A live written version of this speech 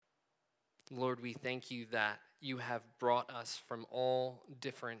Lord, we thank you that you have brought us from all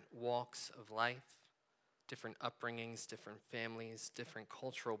different walks of life, different upbringings, different families, different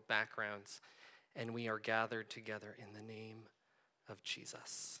cultural backgrounds, and we are gathered together in the name of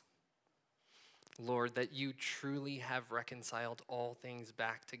Jesus. Lord, that you truly have reconciled all things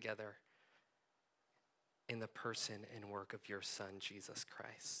back together in the person and work of your Son, Jesus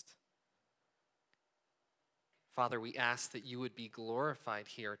Christ. Father, we ask that you would be glorified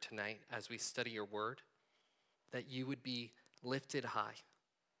here tonight as we study your word, that you would be lifted high.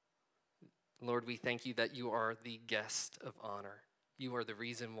 Lord, we thank you that you are the guest of honor. You are the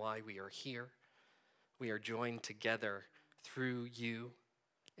reason why we are here. We are joined together through you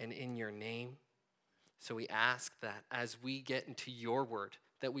and in your name. So we ask that as we get into your word,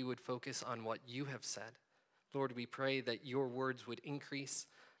 that we would focus on what you have said. Lord, we pray that your words would increase,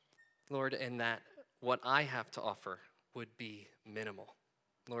 Lord, and that what I have to offer would be minimal.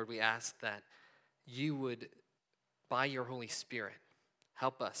 Lord, we ask that you would, by your Holy Spirit,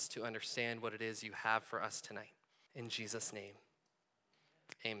 help us to understand what it is you have for us tonight. In Jesus' name,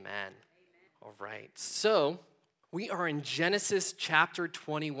 amen. All right, so we are in Genesis chapter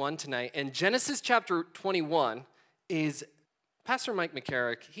 21 tonight, and Genesis chapter 21 is, Pastor Mike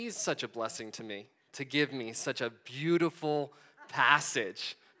McCarrick, he's such a blessing to me, to give me such a beautiful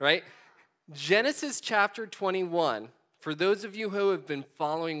passage, right? Genesis chapter 21, for those of you who have been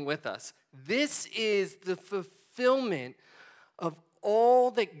following with us, this is the fulfillment of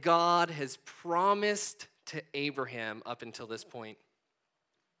all that God has promised to Abraham up until this point.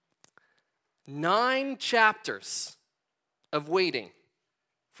 9 chapters of waiting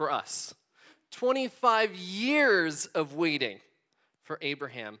for us. 25 years of waiting for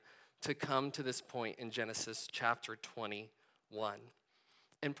Abraham to come to this point in Genesis chapter 21.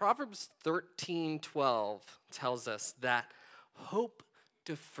 And Proverbs 13:12 tells us that hope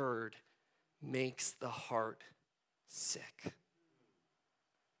deferred makes the heart sick,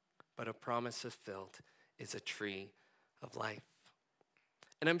 but a promise fulfilled is a tree of life.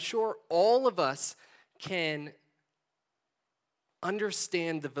 And I'm sure all of us can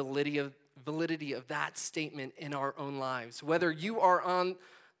understand the validity of that statement in our own lives. Whether you are on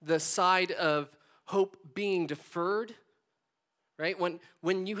the side of hope being deferred, right?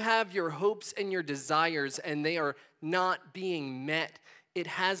 When you have your hopes and your desires and they are not being met, it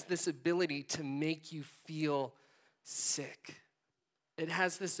has this ability to make you feel sick. It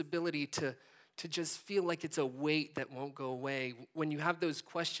has this ability to just feel like it's a weight that won't go away. When you have those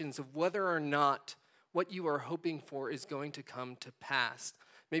questions of whether or not what you are hoping for is going to come to pass.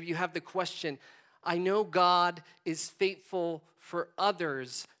 Maybe you have the question, I know God is faithful for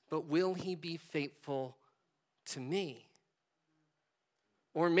others, but will he be faithful to me?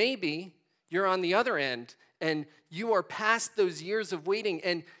 Or maybe you're on the other end and you are past those years of waiting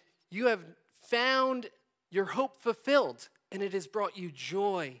and you have found your hope fulfilled and it has brought you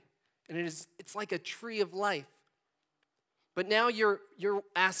joy and it's like a tree of life. But now you're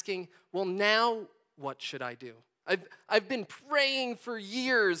asking, well, now what should I do? I've been praying for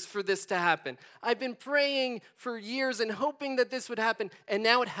years for this to happen. I've been praying for years and hoping that this would happen, and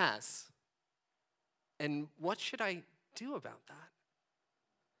now it has. And what should I do about that?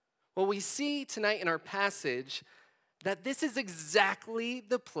 Well, we see tonight in our passage that this is exactly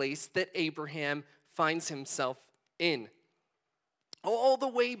the place that Abraham finds himself in. All the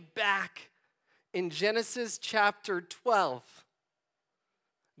way back in Genesis chapter 12,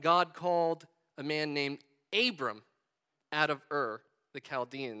 God called a man named Abram out of Ur, the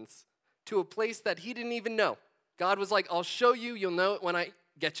Chaldeans, to a place that he didn't even know. God was like, I'll show you, you'll know it when I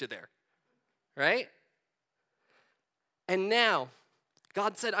get you there, right? And now,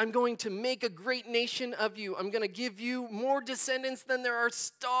 God said, I'm going to make a great nation of you. I'm going to give you more descendants than there are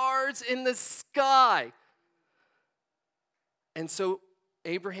stars in the sky. And so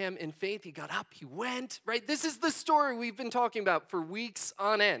Abraham, in faith, he got up, he went, right? This is the story we've been talking about for weeks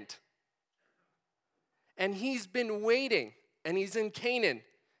on end. And he's been waiting, and he's in Canaan.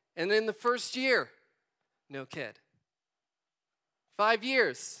 And in the first year, no kid. 5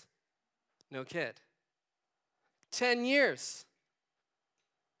 years, no kid. 10 years,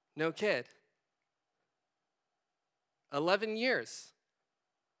 no kid. 11 years,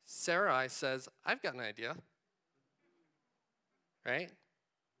 Sarai says, I've got an idea. Right?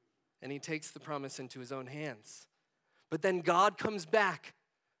 And he takes the promise into his own hands. But then God comes back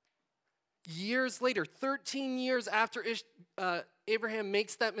years later, 13 years after Abraham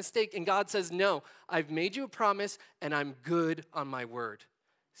makes that mistake, and God says, no, I've made you a promise, and I'm good on my word.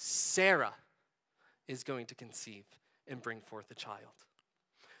 Sarah is going to conceive and bring forth a child.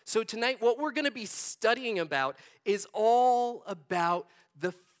 So tonight, what we're going to be studying about is all about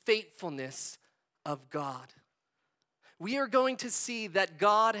the faithfulness of God. We are going to see that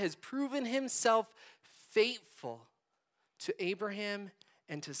God has proven himself faithful to Abraham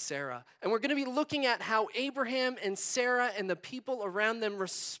and to Sarah. And we're going to be looking at how Abraham and Sarah and the people around them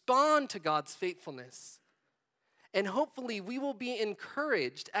respond to God's faithfulness. And hopefully we will be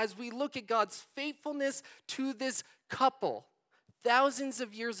encouraged as we look at God's faithfulness to this couple thousands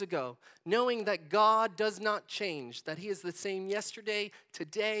of years ago, knowing that God does not change, that he is the same yesterday,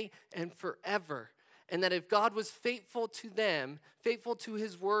 today, and forever. And that if God was faithful to them, faithful to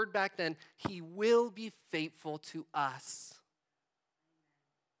his word back then, he will be faithful to us.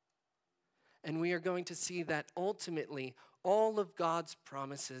 And we are going to see that ultimately all of God's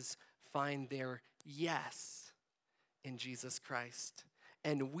promises find their yes in Jesus Christ.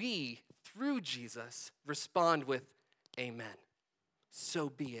 And we, through Jesus, respond with amen. So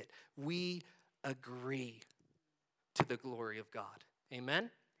be it. We agree to the glory of God. Amen?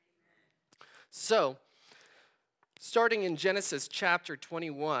 So, starting in Genesis chapter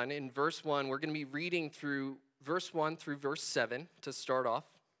 21, in verse 1, we're going to be reading through verse 1 through verse 7 to start off.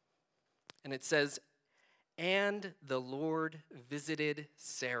 And it says, "And the Lord visited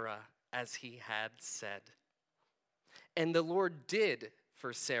Sarah as he had said. And the Lord did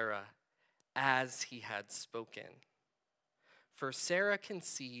for Sarah as he had spoken. For Sarah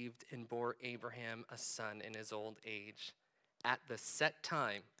conceived and bore Abraham a son in his old age, at the set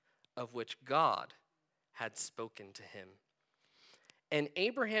time of which God had spoken to him. And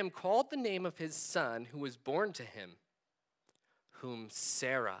Abraham called the name of his son who was born to him, whom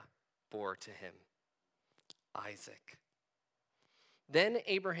Sarah bore to him, Isaac. Then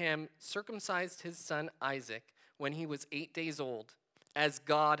Abraham circumcised his son Isaac when he was 8 days old, as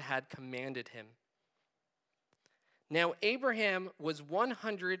God had commanded him. Now Abraham was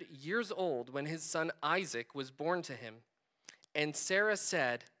 100 years old when his son Isaac was born to him. And Sarah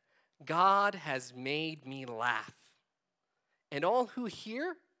said, God has made me laugh, and all who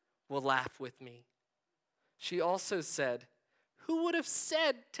hear will laugh with me. She also said, who would have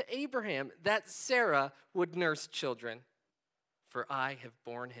said to Abraham that Sarah would nurse children? For I have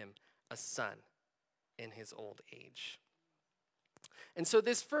borne him a son in his old age. And so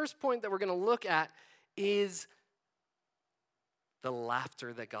this first point that we're going to look at is the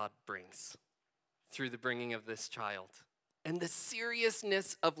laughter that God brings through the bringing of this child and the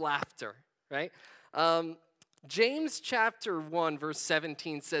seriousness of laughter, right? James chapter 1, verse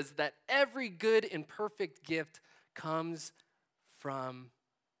 17 says that every good and perfect gift comes from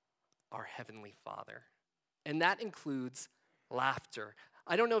our Heavenly Father. And that includes laughter.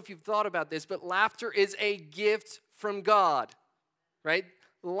 I don't know if you've thought about this, but laughter is a gift from God, right?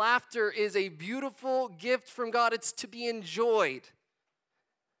 Laughter is a beautiful gift from God. It's to be enjoyed.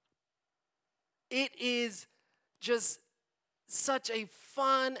 It is just such a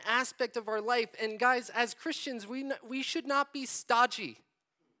fun aspect of our life. And guys, as Christians, we should not be stodgy,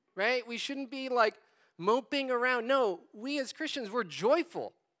 right? We shouldn't be like moping around. No, we as Christians, we're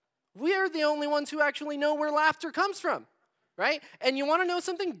joyful. We are the only ones who actually know where laughter comes from, right? And you want to know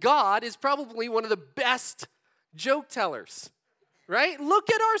something? God is probably one of the best joke tellers, right? Look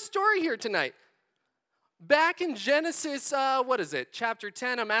at our story here tonight. Back in Genesis, chapter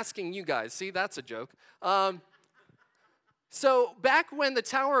 10, I'm asking you guys. See, that's a joke. So back when the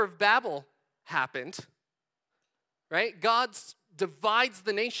Tower of Babel happened, right, God divides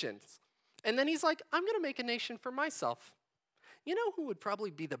the nations. And then he's like, I'm going to make a nation for myself. You know who would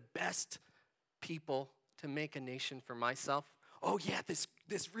probably be the best people to make a nation for myself? Oh, yeah, this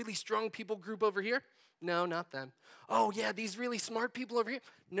really strong people group over here? No, not them. Oh, yeah, these really smart people over here?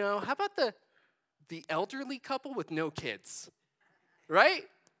 No, how about the elderly couple with no kids, right?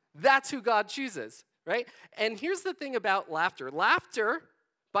 That's who God chooses, right? And here's the thing about laughter. Laughter,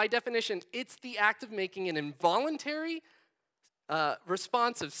 by definition, it's the act of making an involuntary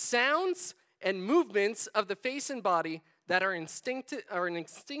response of sounds and movements of the face and body that are an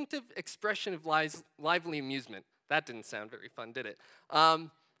instinctive expression of lively amusement. That didn't sound very fun, did it?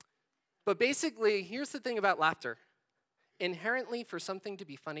 But basically, here's the thing about laughter. Inherently, for something to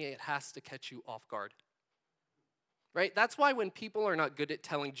be funny, it has to catch you off guard. Right? That's why when people are not good at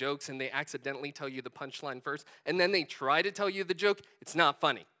telling jokes and they accidentally tell you the punchline first, and then they try to tell you the joke, it's not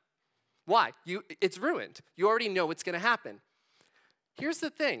funny. Why? It's ruined. You already know what's going to happen. Here's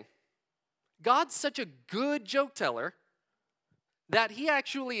the thing. God's such a good joke teller that he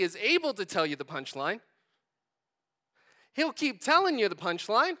actually is able to tell you the punchline. He'll keep telling you the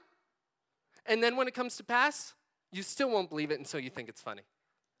punchline, and then when it comes to pass, you still won't believe it until you think it's funny.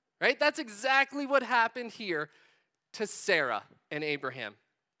 Right? That's exactly what happened here to Sarah and Abraham.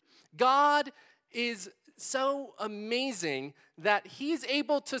 God is so amazing that he's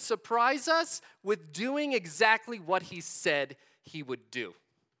able to surprise us with doing exactly what he said he would do.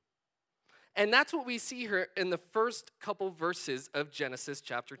 And that's what we see here in the first couple verses of Genesis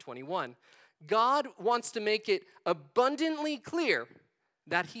chapter 21. God wants to make it abundantly clear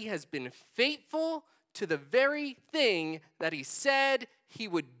that he has been faithful to the very thing that he said he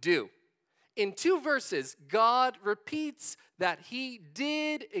would do. In 2 verses, God repeats that he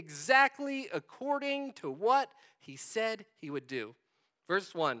did exactly according to what he said he would do.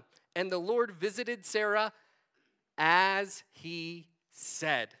 Verse 1, and the Lord visited Sarah as he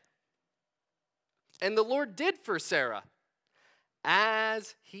said. And the Lord did for Sarah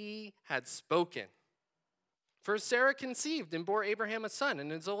as he had spoken. For Sarah conceived and bore Abraham a son in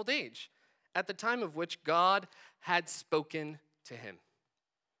his old age, at the time of which God had spoken to him.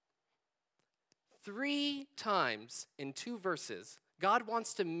 3 times in 2 verses, God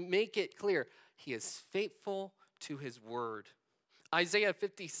wants to make it clear he is faithful to his word. Isaiah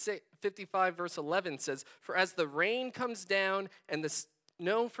 55 verse 11 says, for as the rain comes down and the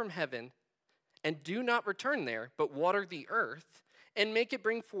snow from heaven, and do not return there, but water the earth, and make it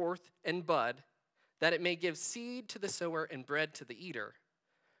bring forth and bud, that it may give seed to the sower and bread to the eater,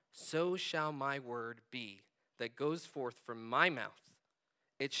 so shall my word be that goes forth from my mouth.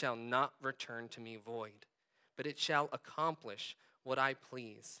 It shall not return to me void, but it shall accomplish what I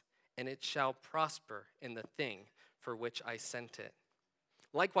please, and it shall prosper in the thing for which I sent it.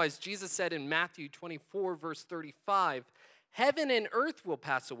 Likewise, Jesus said in Matthew 24, verse 35, heaven and earth will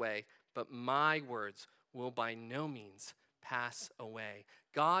pass away, but my words will by no means pass away.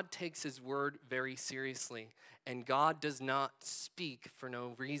 God takes his word very seriously, and God does not speak for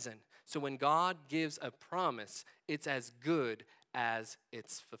no reason. So when God gives a promise, it's as good as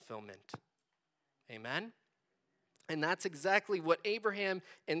its fulfillment. Amen? And that's exactly what Abraham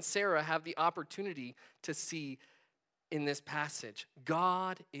and Sarah have the opportunity to see in this passage.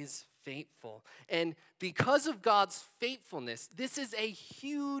 God is faithful. And because of God's faithfulness, this is a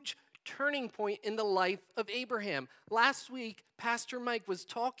huge turning point in the life of Abraham. Last week, Pastor Mike was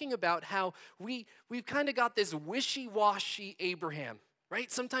talking about how we've kind of got this wishy-washy Abraham, right?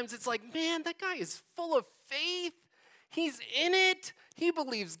 Sometimes it's like, man, that guy is full of faith. He's in it. He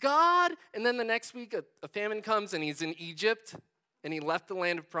believes God. And then the next week, a famine comes and he's in Egypt and he left the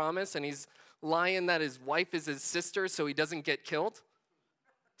land of promise and he's lying that his wife is his sister so he doesn't get killed.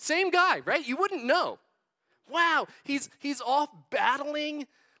 Same guy, right? You wouldn't know. Wow, he's off battling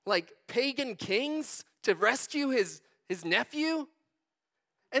like pagan kings to rescue his nephew.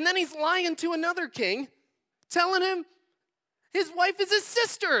 And then he's lying to another king, telling him his wife is his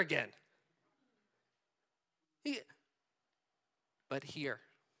sister again. But here,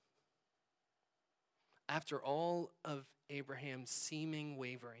 after all of Abraham's seeming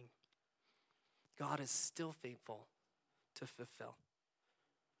wavering, God is still faithful to fulfill.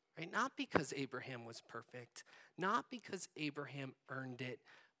 Right? Not because Abraham was perfect, not because Abraham earned it,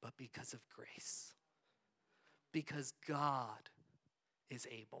 but because of grace. Because God is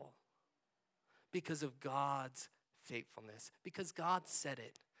able. Because of God's faithfulness. Because God said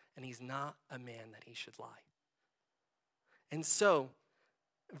it, and he's not a man that he should lie. And so,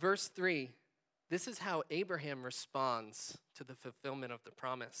 verse 3, this is how Abraham responds to the fulfillment of the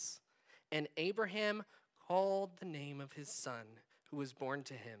promise. And Abraham called the name of his son, who was born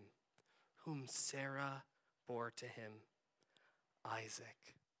to him, whom Sarah bore to him,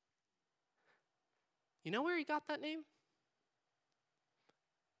 Isaac. You know where he got that name?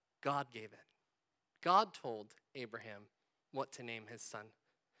 God gave it. God told Abraham what to name his son.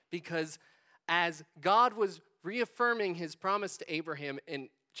 Because as God was reaffirming his promise to Abraham in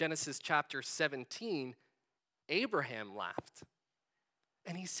Genesis chapter 17, Abraham laughed.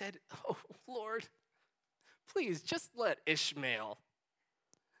 And he said, oh, Lord, please just let Ishmael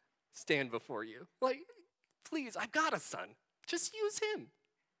stand before you. Like, please, I've got a son. Just use him.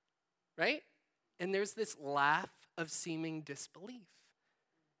 Right? And there's this laugh of seeming disbelief.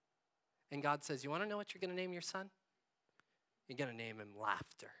 And God says, you want to know what you're going to name your son? You're going to name him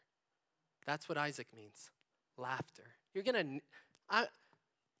Laughter. That's what Isaac means. Laughter. You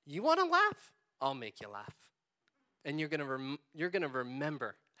want to laugh? I'll make you laugh. And you're going to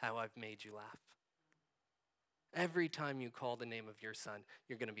remember how I've made you laugh. Every time you call the name of your son,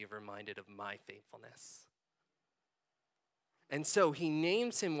 you're going to be reminded of my faithfulness. And so he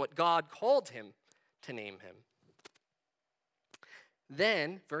names him what God called him to name him.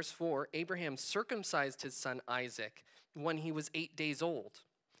 Then, verse 4, Abraham circumcised his son Isaac when he was 8 days old,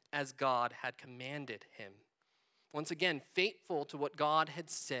 as God had commanded him. Once again, faithful to what God had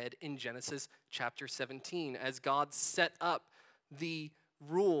said in Genesis chapter 17, as God set up the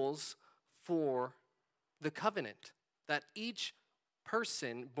rules for the covenant that each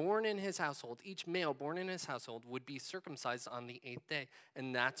person born in his household, each male born in his household would be circumcised on the 8th day.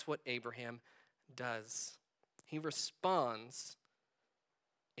 And that's what Abraham does. He responds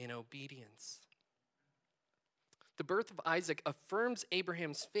in obedience. The birth of Isaac affirms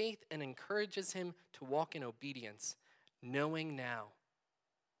Abraham's faith and encourages him to walk in obedience, knowing now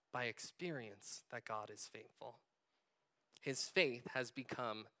by experience that God is faithful. His faith has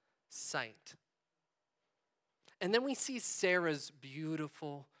become sight. And then we see Sarah's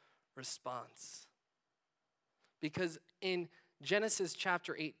beautiful response. Because in Genesis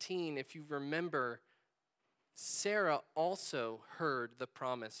chapter 18, if you remember, Sarah also heard the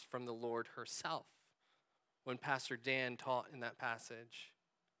promise from the Lord herself when Pastor Dan taught in that passage.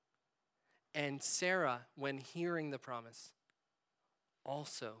 And Sarah, when hearing the promise,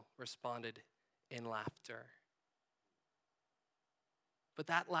 also responded in laughter. But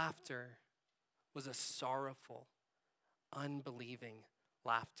that laughter was a sorrowful, unbelieving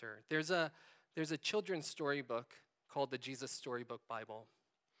laughter. There's a children's storybook called the Jesus Storybook Bible.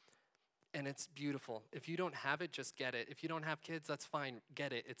 And it's beautiful. If you don't have it, just get it. If you don't have kids, that's fine.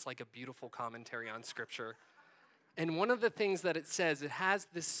 Get it. It's like a beautiful commentary on Scripture. And one of the things that it says, it has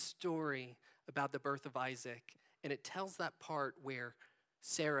this story about the birth of Isaac. And it tells that part where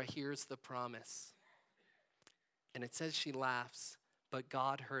Sarah hears the promise. And it says she laughs, but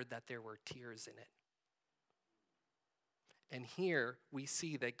God heard that there were tears in it. And here we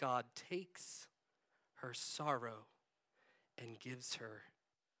see that God takes her sorrow and gives her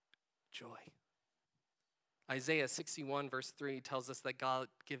joy. Isaiah 61 verse 3 tells us that God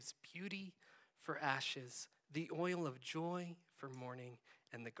gives beauty for ashes, the oil of joy for mourning,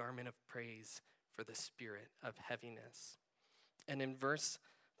 and the garment of praise for the spirit of heaviness. And in verse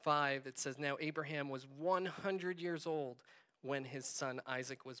 5 it says, now Abraham was 100 years old when his son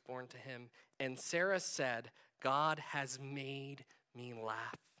Isaac was born to him. And Sarah said, God has made me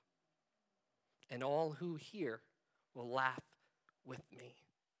laugh, and all who hear will laugh with me.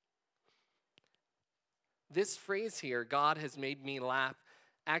 This phrase here, God has made me laugh,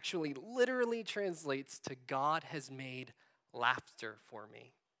 actually literally translates to God has made laughter for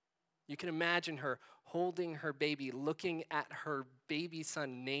me. You can imagine her holding her baby, looking at her baby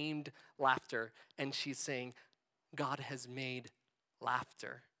son named Laughter, and she's saying, God has made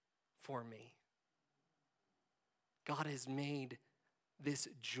laughter for me. God has made this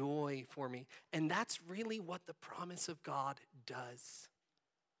joy for me. And that's really what the promise of God does,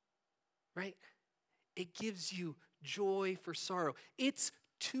 right? It gives you joy for sorrow. It's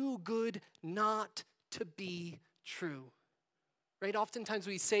too good not to be true, right? Oftentimes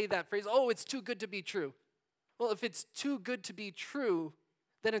we say that phrase, oh, it's too good to be true. Well, if it's too good to be true,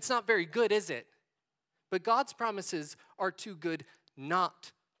 then it's not very good, is it? But God's promises are too good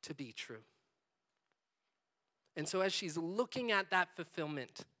not to be true. And so as she's looking at that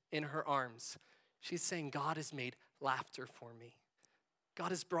fulfillment in her arms, she's saying, God has made laughter for me. God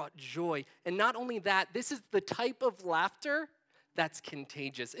has brought joy. And not only that, this is the type of laughter that's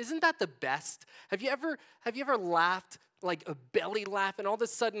contagious. Isn't that the best? Have you ever laughed like a belly laugh and all of a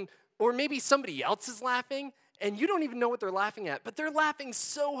sudden, or maybe somebody else is laughing and you don't even know what they're laughing at, but they're laughing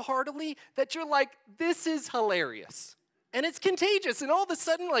so heartily that you're like, this is hilarious. And it's contagious. And all of a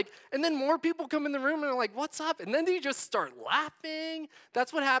sudden, and then more people come in the room and are like, what's up? And then they just start laughing.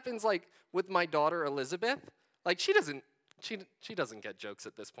 That's what happens, with my daughter, Elizabeth. She doesn't get jokes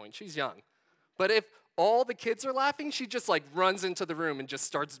at this point. She's young. But if all the kids are laughing, she just, runs into the room and just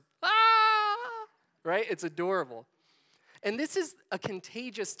starts, right? It's adorable. And this is a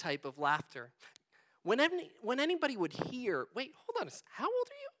contagious type of laughter. When anybody would hear, wait, hold on, how old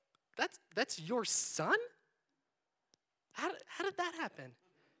are you? That's your son? How did that happen?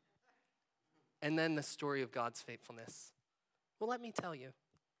 And then the story of God's faithfulness. Well, let me tell you.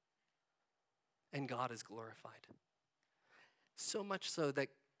 And God is glorified. So much so that,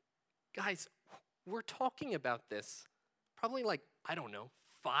 guys, we're talking about this probably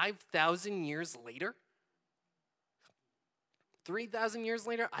 5,000 years later? 3,000 years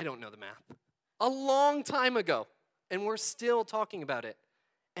later? I don't know the math. A long time ago. And we're still talking about it.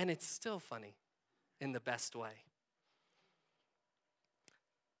 And it's still funny in the best way.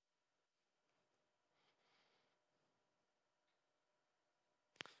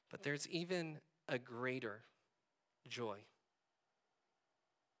 But there's even a greater joy.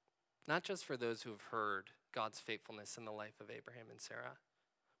 Not just for those who have heard God's faithfulness in the life of Abraham and Sarah,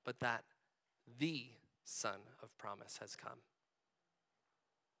 but that the Son of promise has come.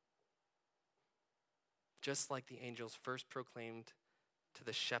 Just like the angels first proclaimed to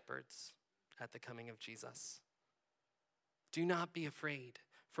the shepherds at the coming of Jesus. Do not be afraid,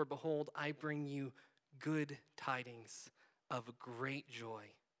 for behold, I bring you good tidings of great joy,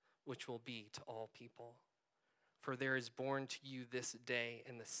 which will be to all people. For there is born to you this day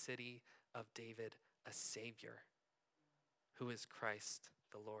in the city of David a Savior, who is Christ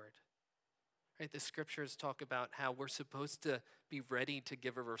the Lord. Right? The scriptures talk about how we're supposed to be ready to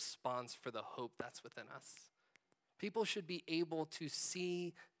give a response for the hope that's within us. People should be able to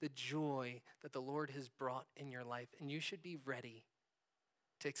see the joy that the Lord has brought in your life, and you should be ready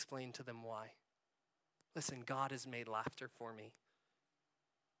to explain to them why. Listen, God has made laughter for me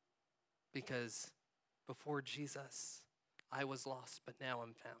because before Jesus, I was lost, but now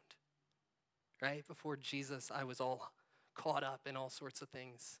I'm found. Right? Before Jesus, I was all caught up in all sorts of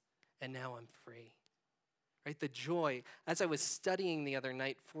things, and now I'm free. Right? The joy, as I was studying the other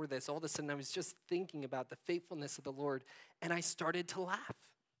night for this, all of a sudden I was just thinking about the faithfulness of the Lord, and I started to laugh.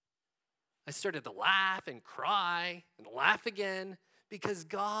 I started to laugh and cry and laugh again because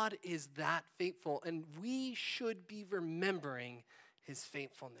God is that faithful, and we should be remembering his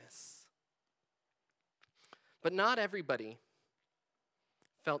faithfulness. But not everybody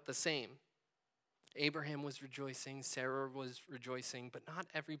felt the same. Abraham was rejoicing, Sarah was rejoicing, but not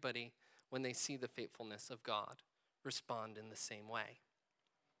everybody, when they see the faithfulness of God, respond in the same way.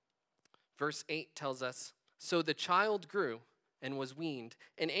 Verse 8 tells us, "So the child grew and was weaned,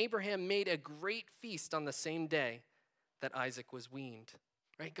 and Abraham made a great feast on the same day that Isaac was weaned."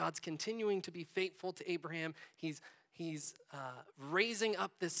 Right? God's continuing to be faithful to Abraham. He's raising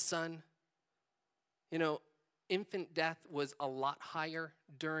up this son. You know, infant death was a lot higher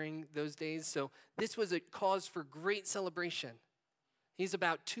during those days, so this was a cause for great celebration. He's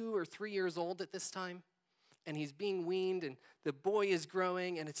about 2 or 3 years old at this time, and he's being weaned, and the boy is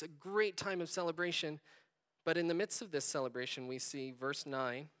growing, and it's a great time of celebration. But in the midst of this celebration, we see verse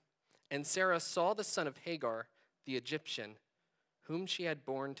 9, "And Sarah saw the son of Hagar, the Egyptian, whom she had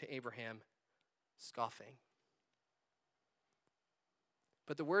borne to Abraham, scoffing."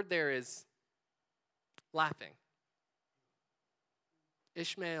 But the word there is laughing.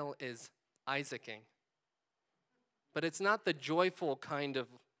 Ishmael is Isaacing. But it's not the joyful kind of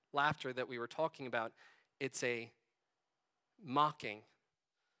laughter that we were talking about. It's a mocking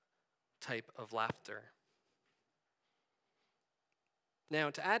type of laughter. Now,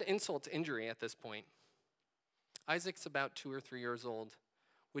 to add insult to injury at this point, Isaac's about 2 or 3 years old,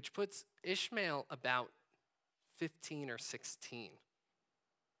 which puts Ishmael about 15 or 16.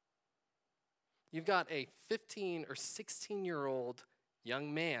 You've got a 15 or 16-year-old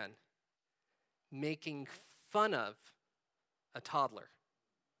young man making fun of a toddler.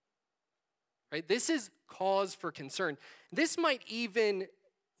 Right? This is cause for concern. This might even,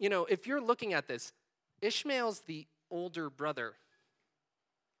 if you're looking at this, Ishmael's the older brother,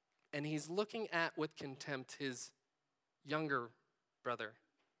 and he's looking at with contempt his younger brother.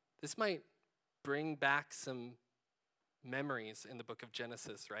 This might bring back some memories in the book of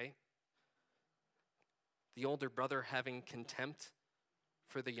Genesis, right? The older brother having contempt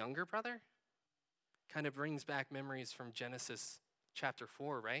for the younger brother kind of brings back memories from Genesis chapter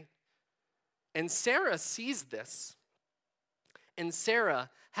 4, right? And Sarah sees this. And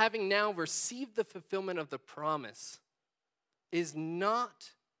Sarah, having now received the fulfillment of the promise, is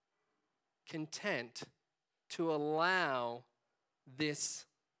not content to allow this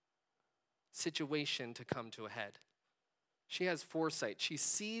situation to come to a head. She has foresight. She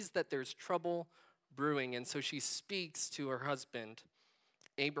sees that there's trouble brewing, and so she speaks to her husband,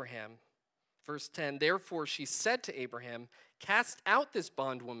 Abraham. Verse 10, "Therefore she said to Abraham, 'Cast out this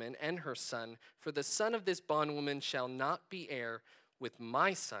bondwoman and her son, for the son of this bondwoman shall not be heir with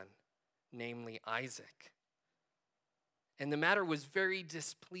my son, namely Isaac.' And the matter was very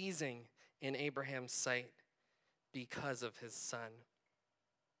displeasing in Abraham's sight because of his son."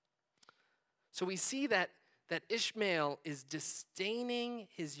 So we see that Ishmael is disdaining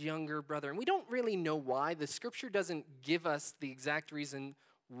his younger brother. And we don't really know why. The scripture doesn't give us the exact reason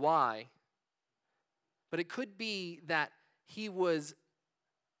why. But it could be that he was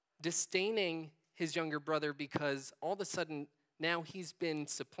disdaining his younger brother because all of a sudden now he's been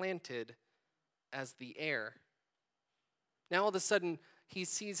supplanted as the heir. Now all of a sudden he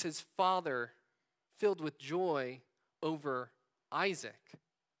sees his father filled with joy over Isaac,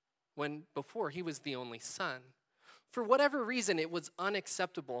 when before he was the only son. For whatever reason, it was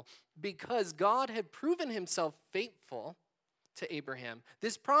unacceptable because God had proven himself faithful to Abraham.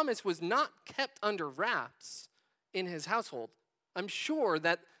 This promise was not kept under wraps in his household. I'm sure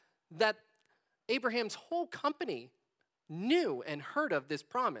that Abraham's whole company knew and heard of this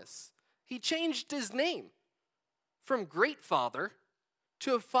promise. He changed his name from great father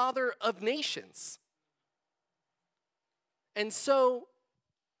to a father of nations. And so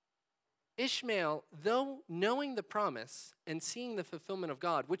Ishmael, though knowing the promise and seeing the fulfillment of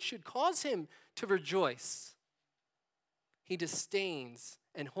God, which should cause him to rejoice, he disdains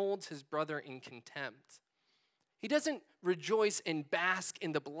and holds his brother in contempt. He doesn't rejoice and bask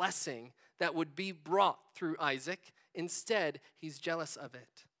in the blessing that would be brought through Isaac. Instead, he's jealous of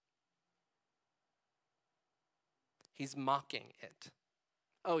it. He's mocking it.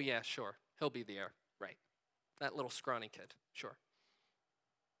 Oh, yeah, sure. He'll be the heir. Right. That little scrawny kid. Sure.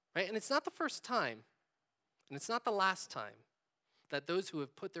 Right? And it's not the first time, and it's not the last time, that those who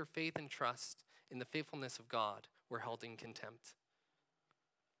have put their faith and trust in the faithfulness of God were held in contempt.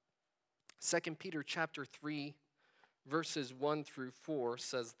 2 Peter chapter 3, verses 1 through 4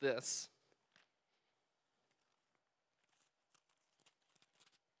 says this.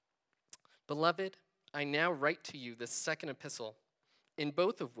 Beloved, I now write to you this second epistle, in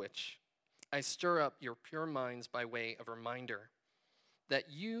both of which I stir up your pure minds by way of reminder, that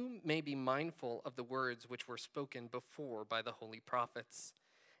you may be mindful of the words which were spoken before by the holy prophets,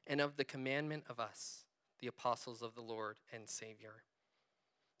 and of the commandment of us, the apostles of the Lord and Savior.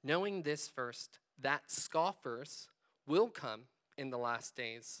 Knowing this first, that scoffers will come in the last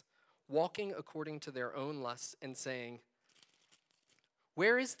days, walking according to their own lusts and saying,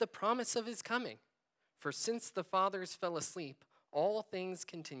 where is the promise of his coming? For since the fathers fell asleep, all things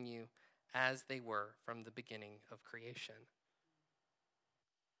continue as they were from the beginning of creation.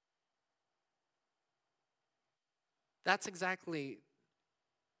 That's exactly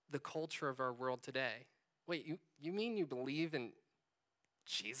the culture of our world today. Wait, you mean you believe in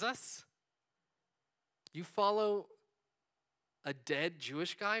Jesus? You follow a dead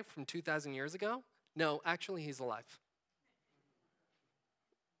Jewish guy from 2,000 years ago? No, actually, he's alive.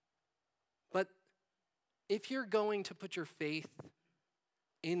 But if you're going to put your faith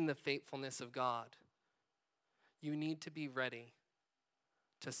in the faithfulness of God, you need to be ready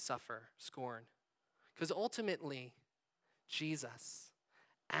to suffer scorn. Because ultimately, Jesus,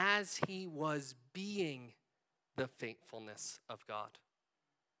 as he was being the faithfulness of God,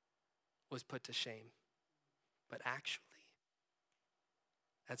 was put to shame. But actually,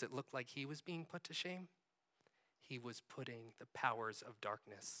 as it looked like he was being put to shame, he was putting the powers of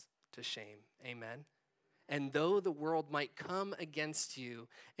darkness to shame. Amen? And though the world might come against you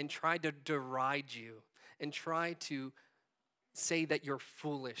and try to deride you and try to say that you're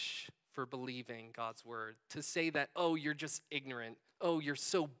foolish for believing God's word, to say that, oh, you're just ignorant, oh, you're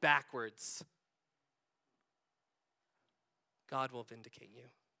so backwards, God will vindicate you.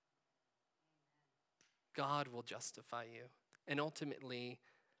 God will justify you. And ultimately,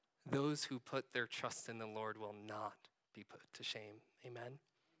 those who put their trust in the Lord will not be put to shame. Amen?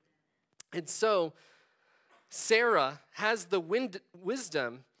 And so, Sarah has the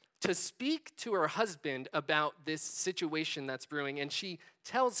wisdom to speak to her husband about this situation that's brewing, and she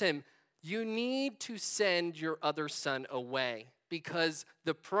tells him, you need to send your other son away because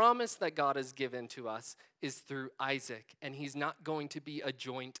the promise that God has given to us is through Isaac, and he's not going to be a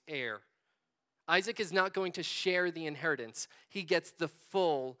joint heir. Isaac is not going to share the inheritance. He gets the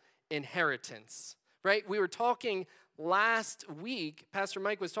full inheritance, right? We were talking last week, Pastor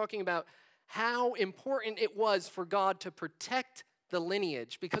Mike was talking about how important it was for God to protect the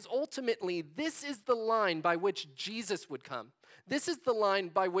lineage, because ultimately this is the line by which Jesus would come. This is the line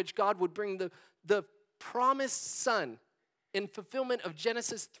by which God would bring the promised son in fulfillment of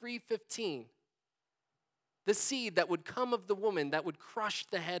Genesis 3:15. The seed that would come of the woman that would crush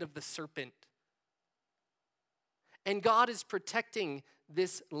the head of the serpent. And God is protecting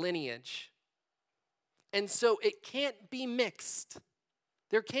this lineage. And so it can't be mixed.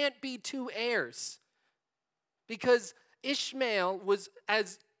 There can't be two heirs. Because Ishmael was,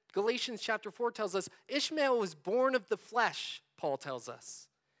 as Galatians chapter 4 tells us, Ishmael was born of the flesh, Paul tells us.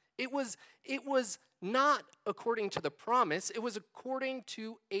 It was not according to the promise. It was according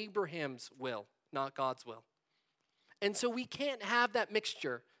to Abraham's will, not God's will. And so we can't have that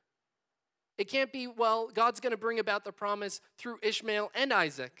mixture. It can't be, well, God's going to bring about the promise through Ishmael and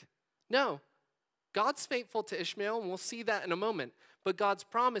Isaac. No. God's faithful to Ishmael, and we'll see that in a moment. But God's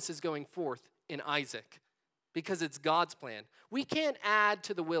promise is going forth in Isaac because it's God's plan. We can't add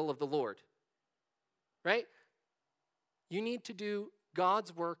to the will of the Lord, right? You need to do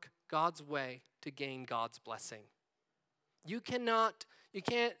God's work, God's way to gain God's blessing. You can't,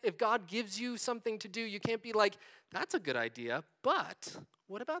 if God gives you something to do, you can't be like, that's a good idea, but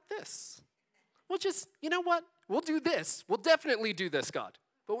what about this? We'll just, you know what? We'll do this. We'll definitely do this, God.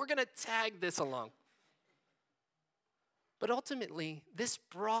 But we're going to tag this along. But ultimately, this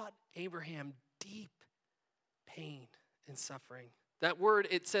brought Abraham deep pain and suffering. That word,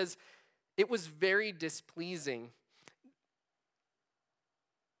 it says, it was very displeasing.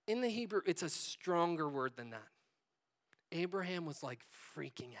 in the Hebrew, it's a stronger word than that. Abraham was like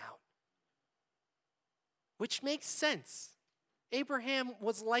freaking out, which makes sense. Abraham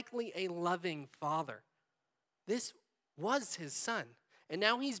was likely a loving father. This was his son, and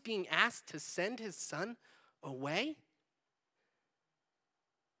now he's being asked to send his son away?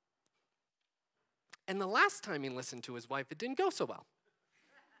 And the last time he listened to his wife, it didn't go so well.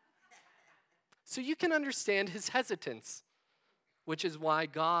 So you can understand his hesitance, which is why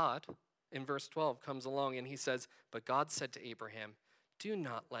God, in verse 12, comes along and he says, "But God said to Abraham, do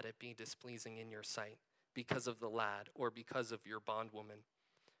not let it be displeasing in your sight because of the lad or because of your bondwoman.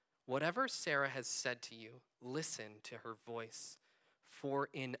 Whatever Sarah has said to you, listen to her voice. For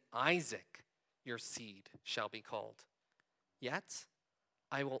in Isaac your seed shall be called. Yet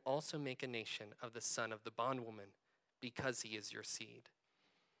I will also make a nation of the son of the bondwoman because he is your seed."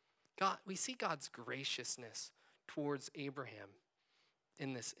 God, we see God's graciousness towards Abraham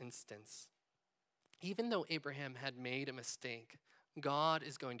in this instance. Even though Abraham had made a mistake, God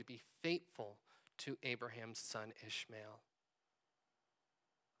is going to be faithful to Abraham's son Ishmael.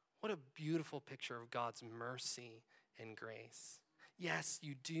 What a beautiful picture of God's mercy and grace. Yes,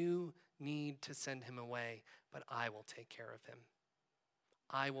 you do need to send him away, but I will take care of him.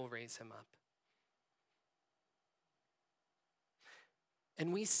 I will raise him up.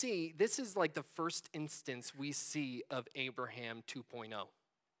 And we see, this is like the first instance we see of Abraham 2.0,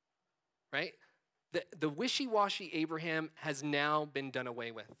 right? The wishy-washy Abraham has now been done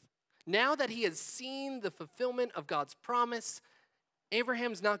away with. Now that he has seen the fulfillment of God's promise,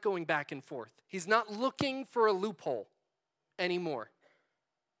 Abraham's not going back and forth. He's not looking for a loophole anymore.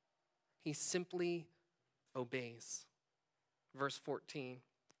 He simply obeys. Verse 14.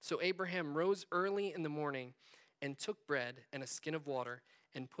 So Abraham rose early in the morning and took bread and a skin of water,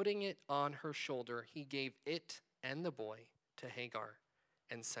 and putting it on her shoulder, he gave it and the boy to Hagar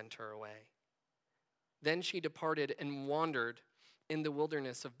and sent her away. Then she departed and wandered in the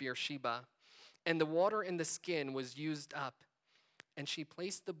wilderness of Beersheba, and the water in the skin was used up, and she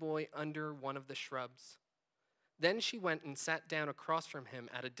placed the boy under one of the shrubs. Then she went and sat down across from him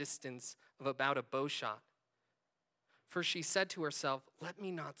at a distance of about a bow shot. For she said to herself, "Let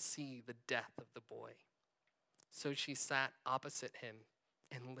me not see the death of the boy." So she sat opposite him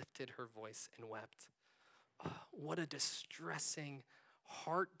and lifted her voice and wept. Oh, what a distressing,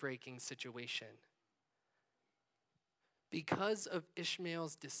 heartbreaking situation. Because of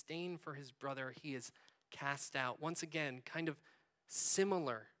Ishmael's disdain for his brother, he is cast out. Once again, kind of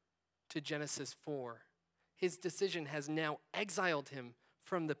similar to Genesis 4. His decision has now exiled him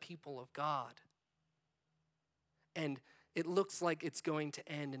from the people of God. And it looks like it's going to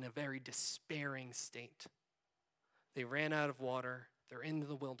end in a very despairing state. They ran out of water. They're in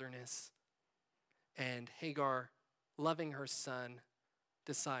the wilderness. And Hagar, loving her son,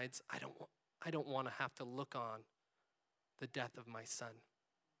 decides, I don't want to have to look on the death of my son.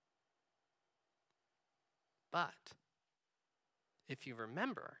 But if you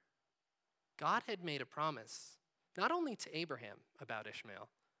remember, God had made a promise, not only to Abraham about Ishmael,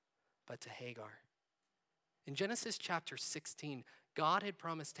 but to Hagar. In Genesis chapter 16, God had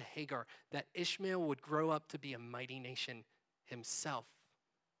promised to Hagar that Ishmael would grow up to be a mighty nation himself,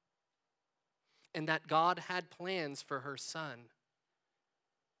 and that God had plans for her son.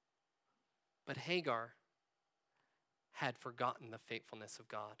 But Hagar had forgotten the faithfulness of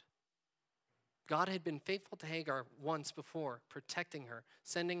God. God had been faithful to Hagar once before, protecting her,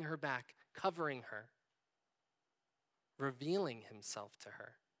 sending her back, covering her, revealing himself to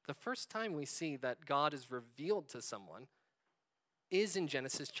her. The first time we see that God is revealed to someone is in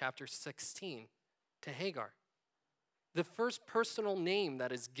Genesis chapter 16 to Hagar. The first personal name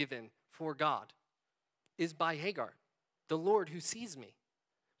that is given for God is by Hagar, the Lord who sees me.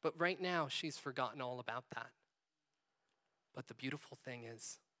 But right now, she's forgotten all about that. But the beautiful thing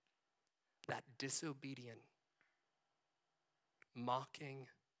is that disobedient, mocking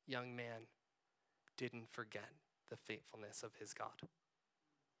young man didn't forget the faithfulness of his God.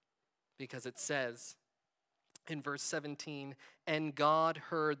 Because it says in verse 17, and God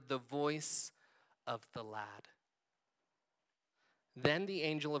heard the voice of the lad. Then the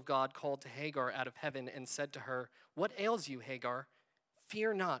angel of God called to Hagar out of heaven and said to her, what ails you, Hagar?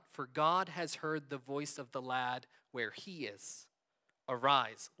 Fear not, for God has heard the voice of the lad where he is.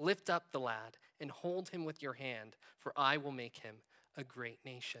 Arise, lift up the lad, and hold him with your hand, for I will make him a great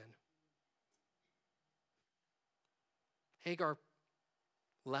nation. Hagar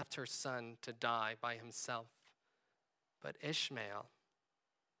left her son to die by himself, but Ishmael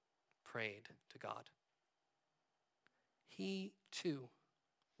prayed to God. He too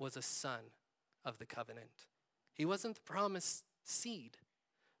was a son of the covenant. He wasn't the promised seed,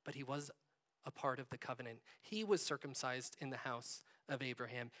 but he was a part of the covenant. He was circumcised in the house of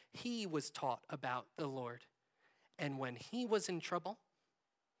Abraham. He was taught about the Lord. And when he was in trouble,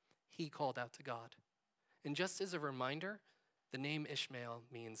 he called out to God. And just as a reminder, the name Ishmael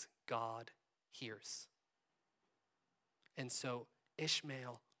means God hears. And so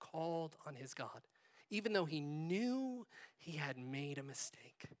Ishmael called on his God, even though he knew he had made a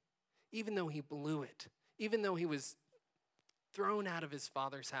mistake, even though he blew it, even though he was thrown out of his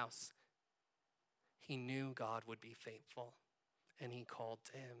father's house. He knew God would be faithful, and he called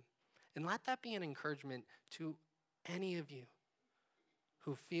to him. And let that be an encouragement to any of you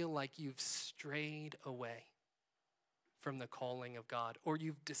who feel like you've strayed away from the calling of God, or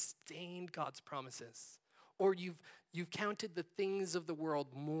you've disdained God's promises, or you've counted the things of the world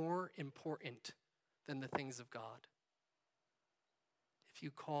more important than the things of God. If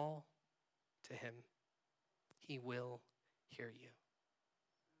you call to him, he will hear you.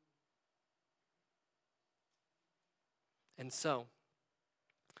 And so,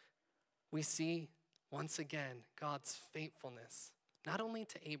 we see once again God's faithfulness, not only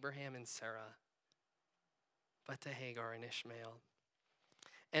to Abraham and Sarah, but to Hagar and Ishmael.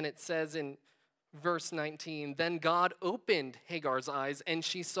 And it says in verse 19, then God opened Hagar's eyes, and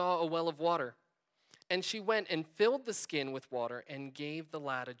she saw a well of water. And she went and filled the skin with water and gave the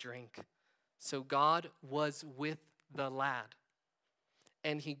lad a drink. So God was with the lad.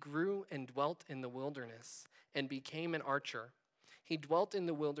 And he grew and dwelt in the wilderness and became an archer. He dwelt in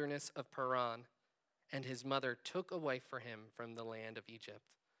the wilderness of Paran, and his mother took a wife for him from the land of Egypt.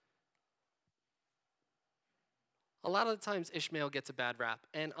 A lot of the times Ishmael gets a bad rap,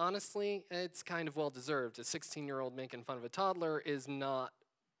 and honestly, it's kind of well-deserved. A 16-year-old making fun of a toddler is not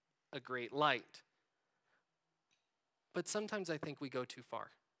a great light. But sometimes I think we go too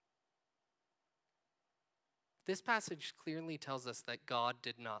far. This passage clearly tells us that God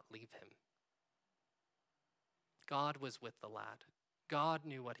did not leave him. God was with the lad. God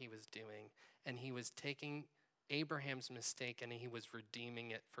knew what he was doing, and he was taking Abraham's mistake and he was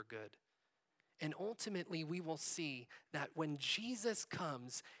redeeming it for good. And ultimately, we will see that when Jesus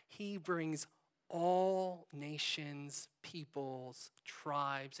comes, he brings all nations, peoples,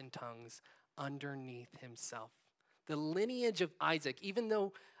 tribes, and tongues underneath himself. The lineage of Isaac, even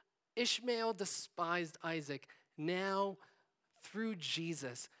though Ishmael despised Isaac, now through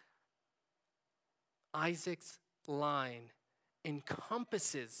Jesus, Isaac's line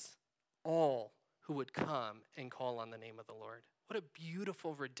encompasses all who would come and call on the name of the Lord. What a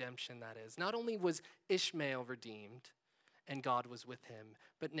beautiful redemption that is. Not only was Ishmael redeemed and God was with him,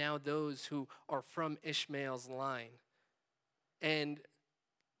 but now those who are from Ishmael's line. And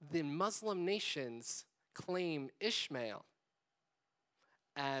the Muslim nations claim Ishmael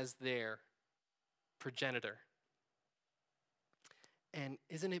as their progenitor. And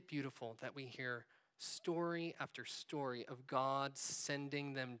isn't it beautiful that we hear story after story of God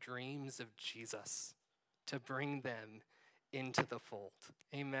sending them dreams of Jesus to bring them into the fold?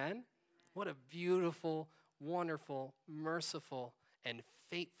 Amen? What a beautiful, wonderful, merciful, and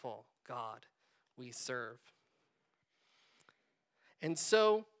faithful God we serve. And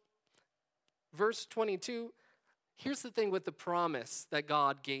so, verse 22, here's the thing with the promise that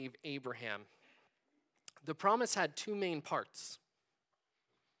God gave Abraham. The promise had two main parts.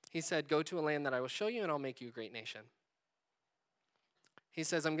 He said, go to a land that I will show you, and I'll make you a great nation. He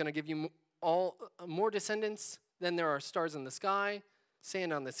says, I'm going to give you more descendants than there are stars in the sky,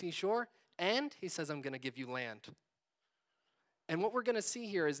 sand on the seashore, and he says, I'm going to give you land. And what we're going to see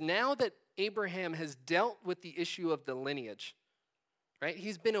here is now that Abraham has dealt with the issue of the lineage, right?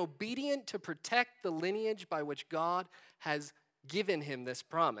 He's been obedient to protect the lineage by which God has given him this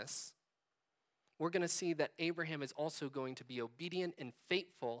promise. We're going to see that Abraham is also going to be obedient and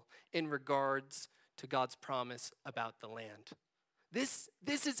faithful in regards to God's promise about the land. This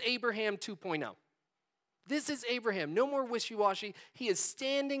is Abraham 2.0. This is Abraham. No more wishy-washy. He is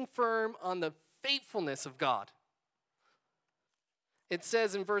standing firm on the faithfulness of God. It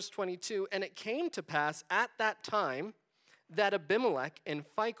says in verse 22, and it came to pass at that time that Abimelech and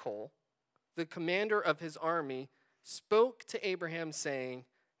Phicol, the commander of his army, spoke to Abraham, saying,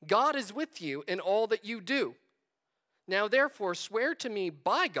 God is with you in all that you do. Now therefore swear to me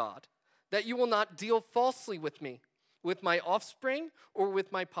by God that you will not deal falsely with me, with my offspring, or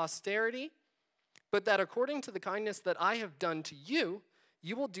with my posterity, but that according to the kindness that I have done to you,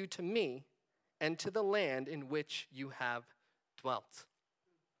 you will do to me and to the land in which you have dwelt.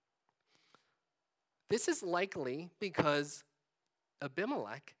 This is likely because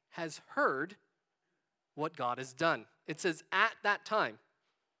Abimelech has heard what God has done. It says, at that time.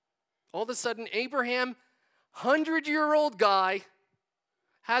 All of a sudden, Abraham, 100-year-old guy,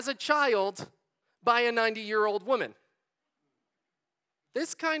 has a child by a 90-year-old woman.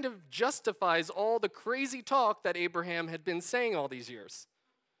 This kind of justifies all the crazy talk that Abraham had been saying all these years.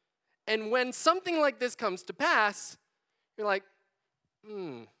 And when something like this comes to pass, you're like,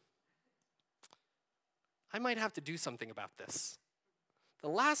 I might have to do something about this. The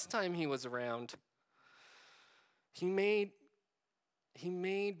last time he was around, he made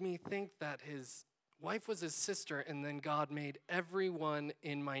me think that his wife was his sister, and then God made everyone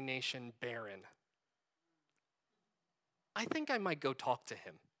in my nation barren. I think I might go talk to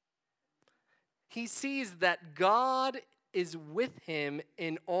him. He sees that God is with him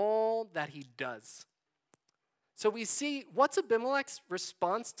in all that he does. So we see, what's Abimelech's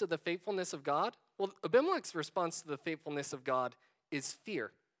response to the faithfulness of God? Well, Abimelech's response to the faithfulness of God is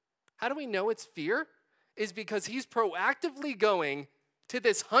fear. How do we know it's fear? Is because he's proactively going to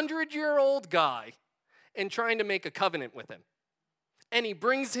this 100-year-old guy and trying to make a covenant with him. And he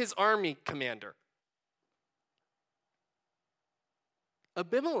brings his army commander.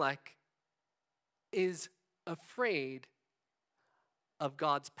 Abimelech is afraid of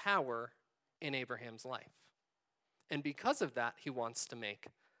God's power in Abraham's life. And because of that, he wants to make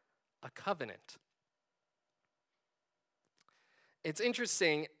a covenant. It's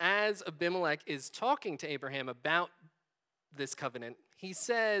interesting, as Abimelech is talking to Abraham about this covenant, he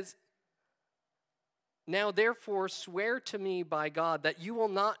says, "Now therefore swear to me by God that you will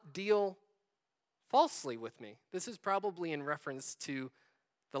not deal falsely with me." This is probably in reference to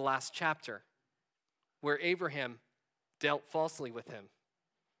the last chapter, where Abraham dealt falsely with him.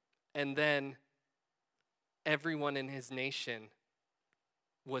 And then everyone in his nation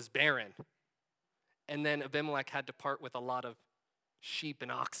was barren. And then Abimelech had to part with a lot of sheep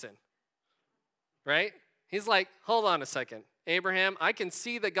and oxen. Right? He's like, hold on a second. Abraham, I can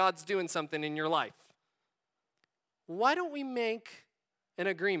see that God's doing something in your life. Why don't we make an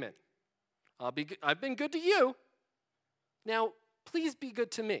agreement? I've been good to you. Now, please be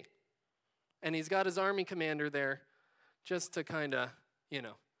good to me. And he's got his army commander there just to kind of,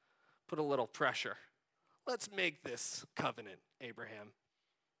 put a little pressure. Let's make this covenant, Abraham.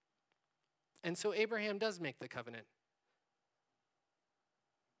 And so Abraham does make the covenant.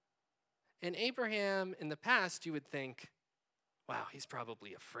 And Abraham, in the past, you would think, wow, he's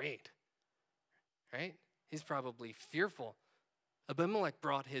probably afraid, right? He's probably fearful. Abimelech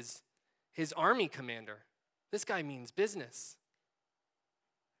brought his army commander. This guy means business.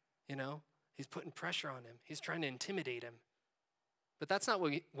 He's putting pressure on him. He's trying to intimidate him. But that's not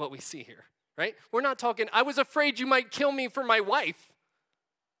what we see here, right? We're not talking, I was afraid you might kill me for my wife.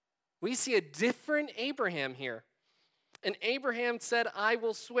 We see a different Abraham here. And Abraham said, I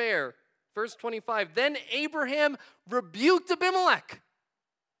will swear. Verse 25, then Abraham rebuked Abimelech.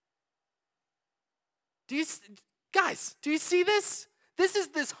 Do you see this? This is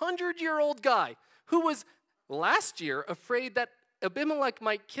this 100-year-old guy who was last year afraid that Abimelech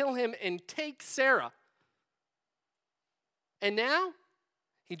might kill him and take Sarah. And now,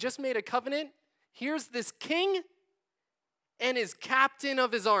 he just made a covenant. Here's this king and his captain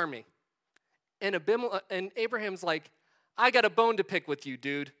of his army. And Abraham's like, I got a bone to pick with you,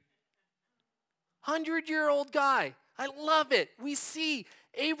 dude. 100-year-old guy. I love it. We see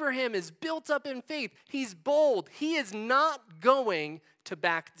Abraham is built up in faith. He's bold. He is not going to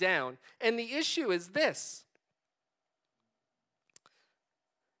back down. And the issue is this.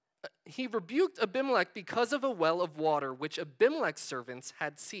 He rebuked Abimelech because of a well of water which Abimelech's servants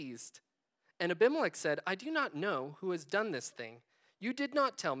had seized. And Abimelech said, I do not know who has done this thing. You did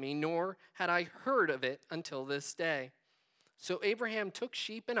not tell me, nor had I heard of it until this day. So Abraham took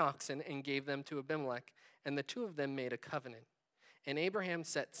sheep and oxen and gave them to Abimelech, and the two of them made a covenant. And Abraham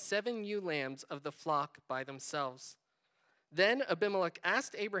set 7 ewe lambs of the flock by themselves. Then Abimelech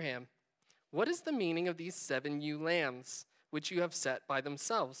asked Abraham, what is the meaning of these 7 ewe lambs, which you have set by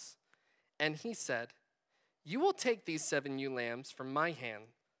themselves? And he said, you will take these 7 ewe lambs from my hand,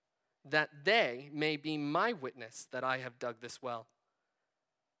 that they may be my witness that I have dug this well.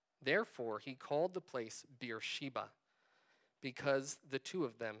 Therefore he called the place Beersheba, because the two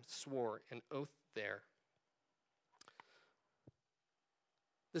of them swore an oath there.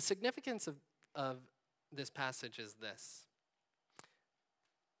 The significance of this passage is this.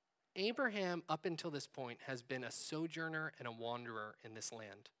 Abraham, up until this point, has been a sojourner and a wanderer in this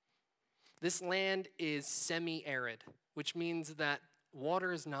land. This land is semi-arid, which means that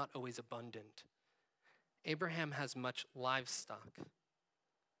water is not always abundant. Abraham has much livestock.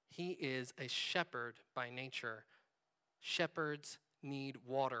 He is a shepherd by nature. Shepherds need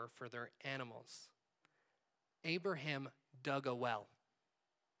water for their animals. Abraham dug a well.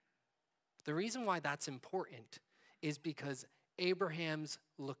 The reason why that's important is because Abraham's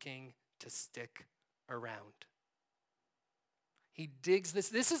looking to stick around. He digs this.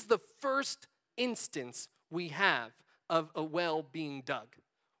 This is the first instance we have of a well being dug.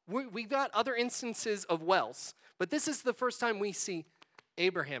 We've got other instances of wells, but this is the first time we see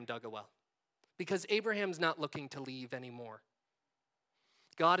Abraham dug a well, because Abraham's not looking to leave anymore.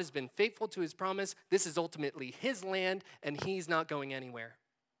 God has been faithful to his promise. This is ultimately his land, and he's not going anywhere.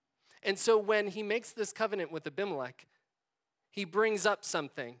 And so when he makes this covenant with Abimelech, he brings up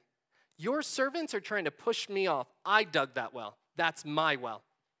something. Your servants are trying to push me off. I dug that well. That's my well.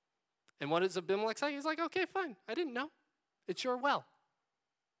 And what does Abimelech say? He's like, okay, fine. I didn't know. It's your well.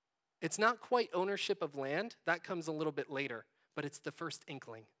 It's not quite ownership of land. That comes a little bit later, but it's the first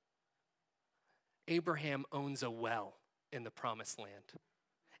inkling. Abraham owns a well in the promised land.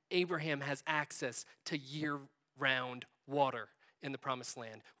 Abraham has access to year-round water in the promised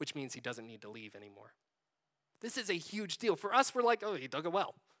land, which means he doesn't need to leave anymore. This is a huge deal. For us, we're like, oh, he dug a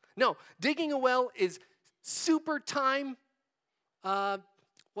well. No, digging a well is super time,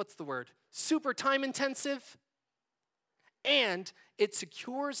 super time intensive, and it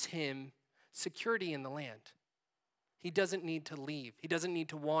secures him security in the land. He doesn't need to leave. He doesn't need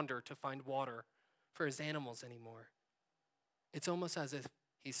to wander to find water for his animals anymore. It's almost as if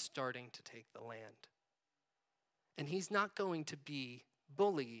he's starting to take the land. And he's not going to be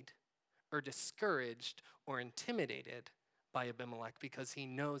bullied or discouraged or intimidated by Abimelech because he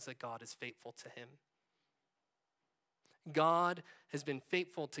knows that God is faithful to him. God has been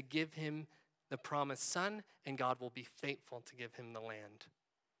faithful to give him the promised son, and God will be faithful to give him the land.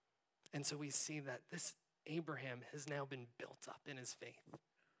 And so we see that this Abraham has now been built up in his faith.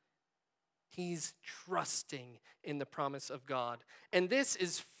 He's trusting in the promise of God. And this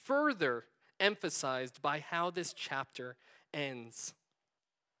is further emphasized by how this chapter ends.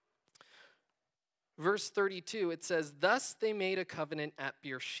 Verse 32, it says, "Thus they made a covenant at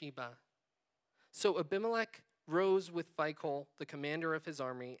Beersheba. So Abimelech rose with Phicol, the commander of his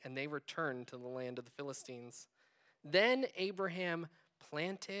army, and they returned to the land of the Philistines. Then Abraham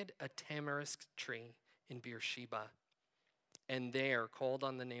planted a tamarisk tree in Beersheba, and there called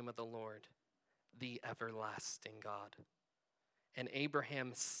on the name of the Lord, the everlasting God. And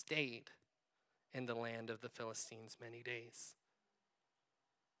Abraham stayed in the land of the Philistines many days."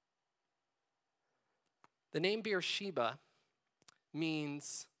 The name Beersheba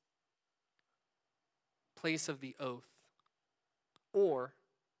means place of the oath or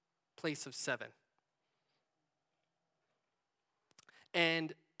place of seven.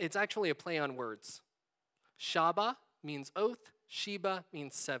 And it's actually a play on words. Shaba means oath, Sheba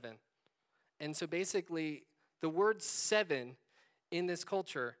means seven. And so basically, the word seven in this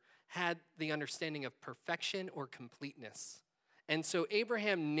culture had the understanding of perfection or completeness. And so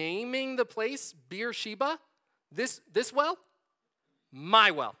Abraham naming the place Beersheba, this well, my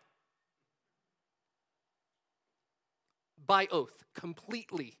well. By oath,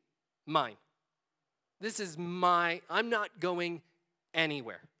 completely mine. This is I'm not going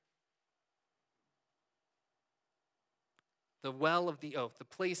anywhere. The well of the oath, the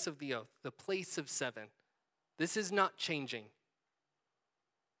place of the oath, the place of seven. This is not changing.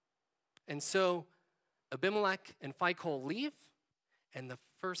 And so Abimelech and Phicol leave, and the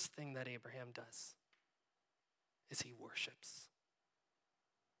first thing that Abraham does is he worships.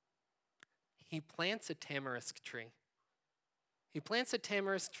 He plants a tamarisk tree. He plants a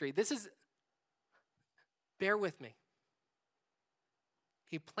tamarisk tree. Bear with me.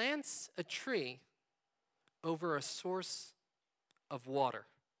 He plants a tree over a source of water.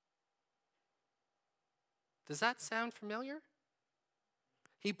 Does that sound familiar?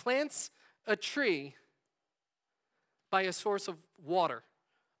 He plants a tree by a source of water.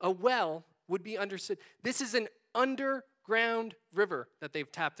 A well would be understood. This is an underground river that they've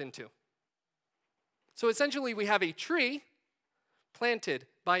tapped into. So essentially, we have a tree planted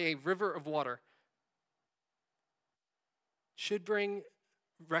by a river of water. Should bring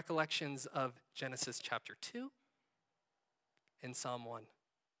recollections of Genesis chapter 2 and Psalm 1.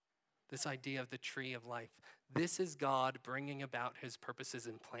 This idea of the tree of life. This is God bringing about his purposes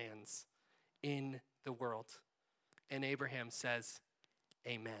and plans in the world. And Abraham says,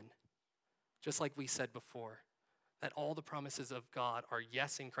 amen. Just like we said before, that all the promises of God are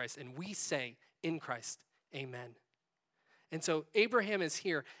yes in Christ. And we say in Christ, amen. And so Abraham is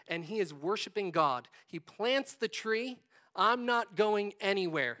here and he is worshiping God. He plants the tree. I'm not going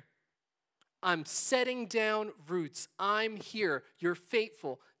anywhere. I'm setting down roots. I'm here. You're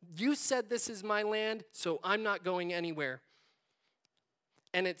faithful. You said this is my land, so I'm not going anywhere.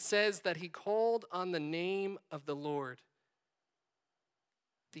 And it says that he called on the name of the Lord,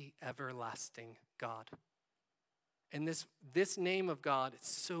 the everlasting God. And this name of God, it's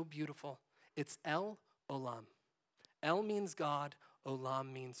so beautiful. It's El Olam. El means God,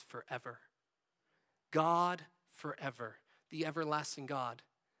 Olam means forever. God forever, the everlasting God.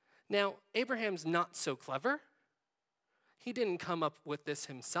 Now, Abraham's not so clever. He didn't come up with this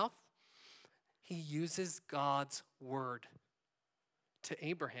himself. He uses God's word to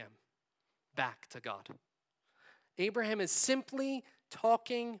Abraham, back to God. Abraham is simply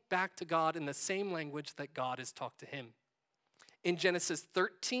talking back to God in the same language that God has talked to him. In Genesis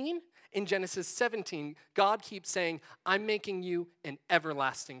 13, in Genesis 17, God keeps saying, I'm making you an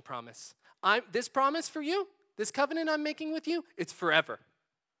everlasting promise. This promise for you, this covenant I'm making with you, it's forever.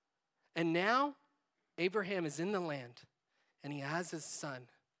 And now, Abraham is in the land, and he has his son,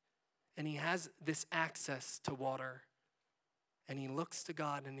 and he has this access to water. And he looks to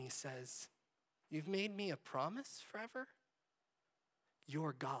God and he says, you've made me a promise forever?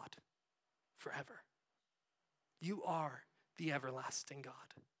 You're God forever. You are the everlasting God.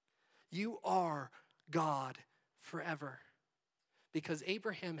 You are God forever. Because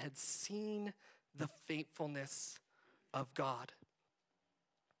Abraham had seen the faithfulness of God.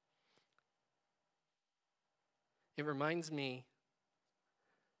 It reminds me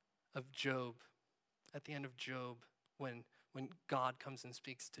of Job, at the end of Job, when God comes and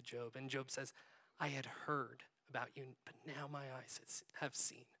speaks to Job. And Job says, I had heard about you, but now my eyes have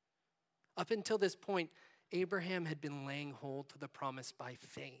seen. Up until this point, Abraham had been laying hold to the promise by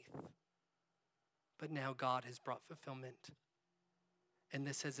faith. But now God has brought fulfillment. And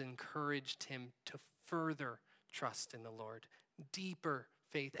this has encouraged him to further trust in the Lord, deeper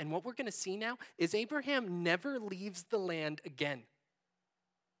faith. And what we're going to see now is Abraham never leaves the land again.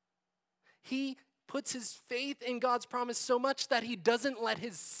 He puts his faith in God's promise so much that he doesn't let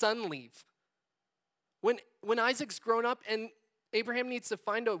his son leave. When Isaac's grown up and Abraham needs to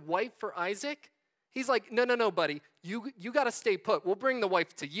find a wife for Isaac, he's like, no, buddy, you got to stay put. We'll bring the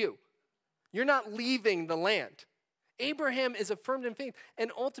wife to you. You're not leaving the land. Abraham is affirmed in faith.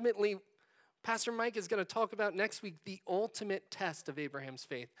 And ultimately, Pastor Mike is going to talk about next week the ultimate test of Abraham's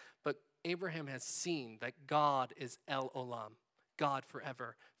faith. But Abraham has seen that God is El Olam, God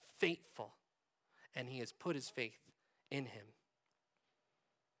forever, faithful. And he has put his faith in him.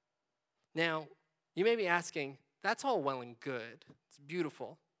 Now, you may be asking, that's all well and good. It's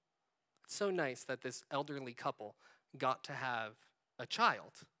beautiful. It's so nice that this elderly couple got to have a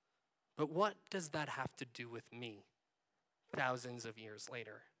child. But what does that have to do with me thousands of years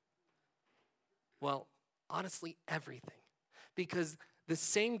later? Well, honestly, everything. Because the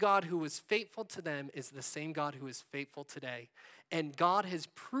same God who was faithful to them is the same God who is faithful today. And God has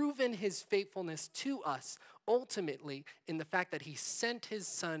proven his faithfulness to us ultimately in the fact that he sent his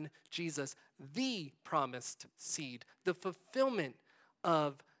son, Jesus, the promised seed, the fulfillment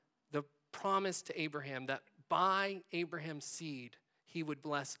of the promise to Abraham that by Abraham's seed, he would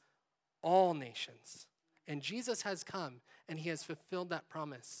bless all nations. And Jesus has come and he has fulfilled that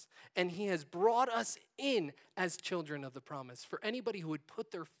promise. And he has brought us in as children of the promise for anybody who would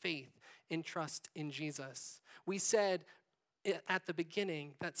put their faith and trust in Jesus. We said at the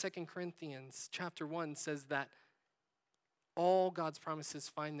beginning that 2 Corinthians chapter 1 says that all God's promises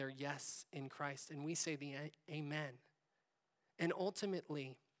find their yes in Christ. And we say the amen. And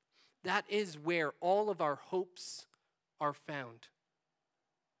ultimately, that is where all of our hopes are found.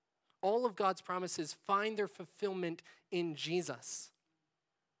 All of God's promises find their fulfillment in Jesus.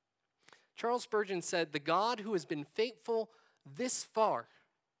 Charles Spurgeon said, the God who has been faithful this far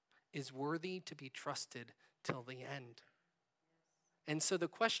is worthy to be trusted till the end. And so the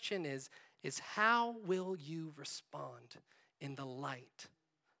question is how will you respond in the light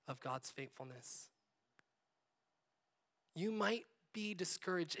of God's faithfulness? You might be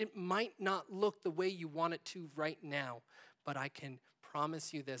discouraged. It might not look the way you want it to right now, but I can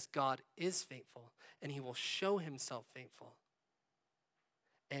promise you this, God is faithful, and he will show himself faithful.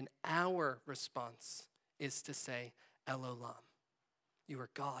 And our response is to say, El Olam, you are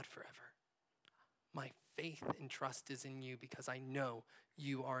God forever. My faith and trust is in you because I know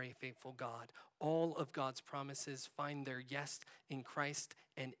you are a faithful God. All of God's promises find their yes in Christ,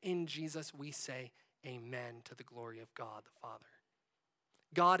 and in Jesus we say amen to the glory of God the Father.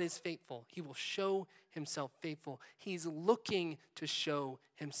 God is faithful. He will show himself faithful. He's looking to show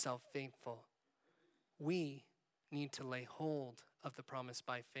himself faithful. We need to lay hold of the promise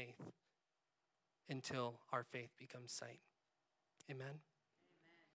by faith until our faith becomes sight. Amen.